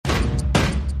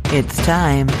It's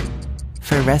time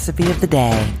for Recipe of the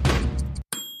Day.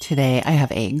 Today, I have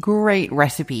a great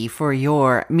recipe for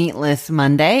your meatless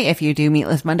Monday, if you do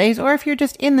meatless Mondays, or if you're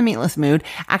just in the meatless mood.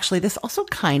 Actually, this also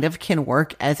kind of can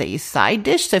work as a side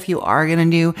dish. So if you are going to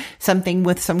do something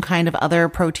with some kind of other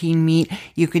protein meat,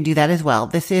 you can do that as well.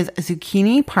 This is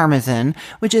Zucchini Parmesan,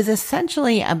 which is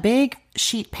essentially a big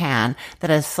sheet pan that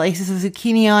has slices of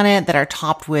zucchini on it that are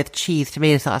topped with cheese,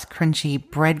 tomato sauce, crunchy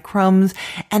breadcrumbs.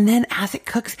 And then as it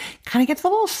cooks, it kind of gets a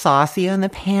little saucy on the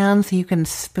pan. So you can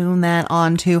spoon that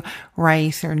onto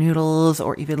rice or noodles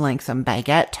or even like some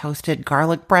baguette, toasted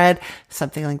garlic bread,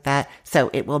 something like that. So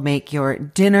it will make your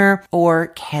dinner or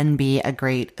can be a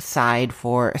great side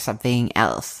for something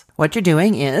else. What you're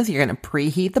doing is you're going to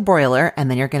preheat the broiler and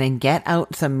then you're going to get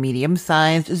out some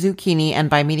medium-sized zucchini. And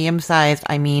by medium-sized,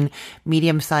 I mean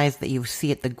medium-sized that you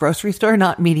see at the grocery store,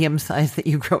 not medium-sized that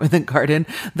you grow in the garden.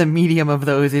 The medium of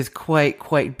those is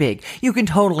quite big. You can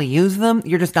totally use them.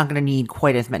 You're just not going to need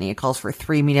quite as many. It calls for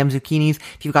 3 medium zucchinis.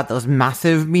 If you've got those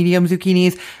massive medium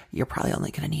zucchinis, you're probably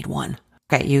only going to need 1.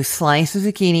 Okay, you slice the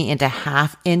zucchini into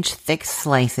 1/2-inch thick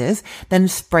slices, then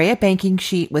spray a baking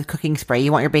sheet with cooking spray.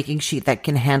 You want your baking sheet that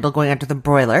can handle going under the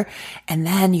broiler. And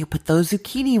then you put those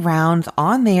zucchini rounds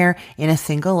on there in a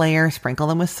single layer, sprinkle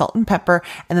them with salt and pepper,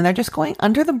 and then they're just going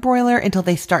under the broiler until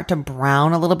they start to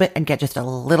brown a little bit and get just a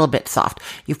little bit soft.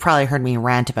 You've probably heard me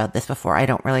rant about this before. I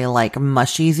don't really like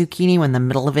mushy zucchini when the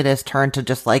middle of it is turned to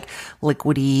just like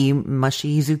liquidy,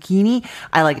 mushy zucchini.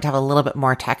 I like it to have a little bit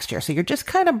more texture. So you're just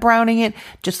kind of browning it,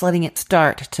 just letting it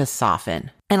start to soften.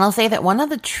 And I'll say that one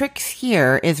of the tricks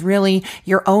here is really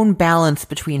your own balance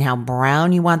between how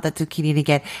brown you want that zucchini to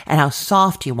get and how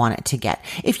soft you want it to get.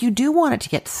 If you do want it to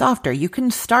get softer, you can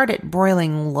start it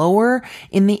broiling lower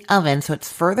in the oven so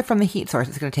it's further from the heat source.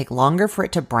 It's going to take longer for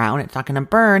it to brown. It's not going to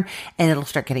burn and it'll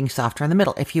start getting softer in the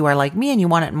middle. If you are like me and you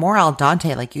want it more al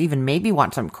dente, like you even maybe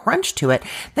want some crunch to it,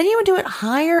 then you would do it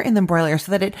higher in the broiler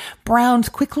so that it browns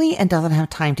quickly and doesn't have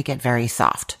time to get very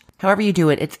soft. However you do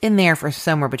it, it's in there for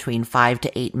somewhere between 5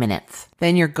 to 8 minutes.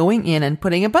 Then you're going in and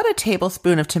putting about a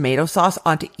tablespoon of tomato sauce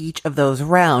onto each of those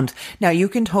rounds. Now you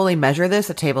can totally measure this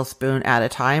a tablespoon at a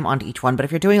time onto each one, but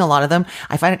if you're doing a lot of them,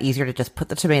 I find it easier to just put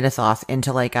the tomato sauce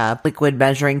into like a liquid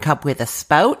measuring cup with a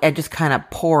spout and just kind of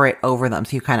pour it over them.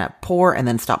 So you kind of pour and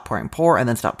then stop pouring, pour and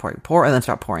then stop pouring, pour and then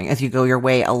stop pouring as you go your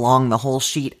way along the whole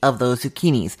sheet of those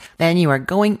zucchinis. Then you are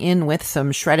going in with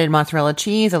some shredded mozzarella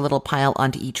cheese, a little pile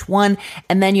onto each one,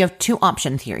 and then you have 2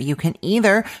 options here. You can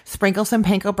either sprinkle some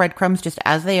panko breadcrumbs just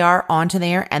as they are onto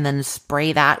there and then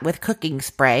spray that with cooking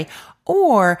spray,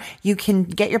 or you can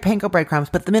get your panko breadcrumbs,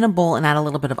 put them in a bowl and add a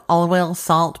little bit of olive oil,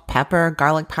 salt, pepper,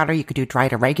 garlic powder. You could do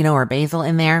dried oregano or basil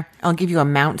in there. I'll give you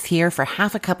amounts here. For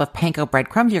 1/2 cup of panko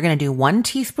breadcrumbs, you're going to do 1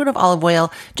 teaspoon of olive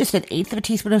oil, just 1/8 of a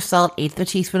teaspoon of salt, 1/8 of a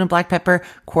teaspoon of black pepper,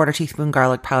 1/4 teaspoon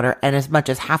garlic powder, and as much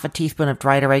as 1/2 teaspoon of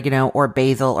dried oregano or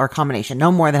basil or combination.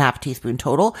 No more than 1/2 teaspoon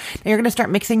total. Now you're going to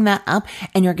start mixing that up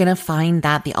and you're going to find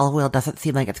that the olive oil doesn't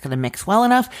seem like it's going to mix well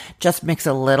enough. Just mix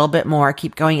a little bit more.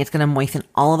 Keep going. It's going to moisten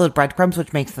all of those breadcrumbs,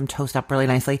 which makes them toast up really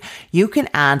nicely. You can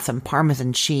add some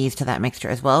Parmesan cheese to that mixture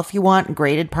as well. If you want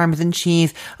grated Parmesan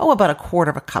cheese, about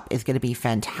 1/4 cup is going to be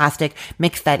fantastic.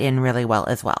 Mix that in really well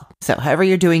as well. So however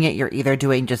you're doing it, you're either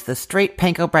doing just the straight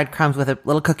panko breadcrumbs with a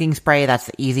little cooking spray. That's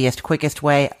the easiest, quickest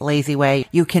way, lazy way.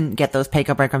 You can get those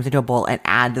panko breadcrumbs into a bowl and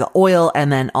add the oil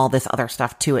and then all this other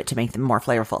stuff to it to make them more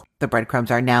flavorful. The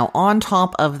breadcrumbs are now on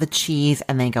top of the cheese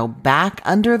and they go back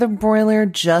under the broiler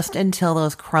just until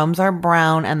those crumbs are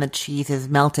brown and the cheese is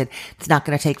melted. It's not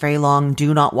going to take very long.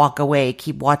 Do not walk away.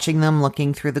 Keep watching them,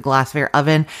 looking through the glassware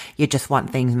oven. You just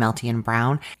want things melty and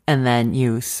brown, and then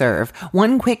you serve.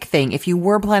 One quick thing, if you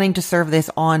were planning to serve this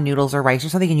on noodles or rice or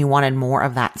something and you wanted more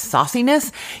of that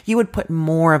sauciness, you would put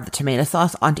more of the tomato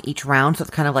sauce onto each round so it's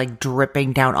kind of like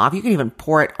dripping down off. You can even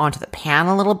pour it onto the pan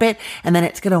a little bit, and then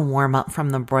it's going to warm up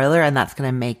from the broiler, and that's going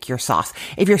to make your sauce.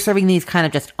 If you're serving these kind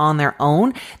of just on their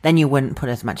own, then you wouldn't put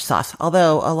as much sauce.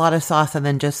 Although a lot of sauce and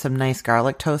then just some nice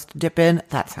garlic toast to dip in,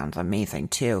 that sounds amazing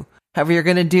too. However you're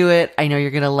going to do it, I know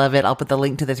you're going to love it. I'll put the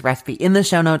link to this recipe in the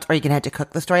show notes, or you can head to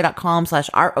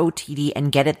cookthestory.com/ROTD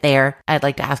and get it there. I'd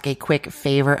like to ask a quick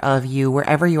favor of you,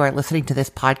 wherever you are listening to this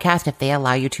podcast, if they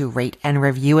allow you to rate and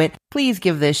review it, Please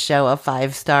give this show a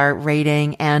 5-star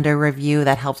rating and a review.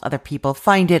 That helps other people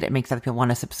find it. It makes other people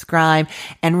want to subscribe.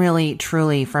 And really,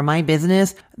 truly, for my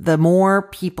business, the more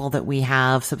people that we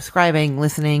have subscribing,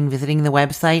 listening, visiting the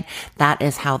website, that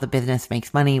is how the business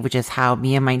makes money, which is how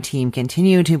me and my team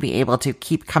continue to be able to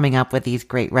keep coming up with these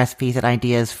great recipes and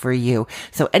ideas for you.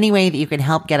 So any way that you can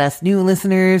help get us new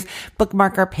listeners,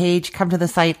 bookmark our page, come to the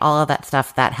site, all of that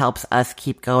stuff, that helps us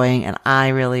keep going. And I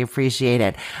really appreciate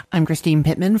it. I'm Christine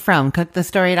Pittman from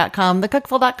cookthestory.com,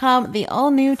 thecookful.com, the all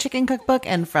new chicken cookbook.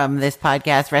 And from this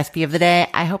podcast, Recipe of the Day,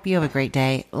 I hope you have a great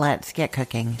day. Let's get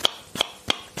cooking.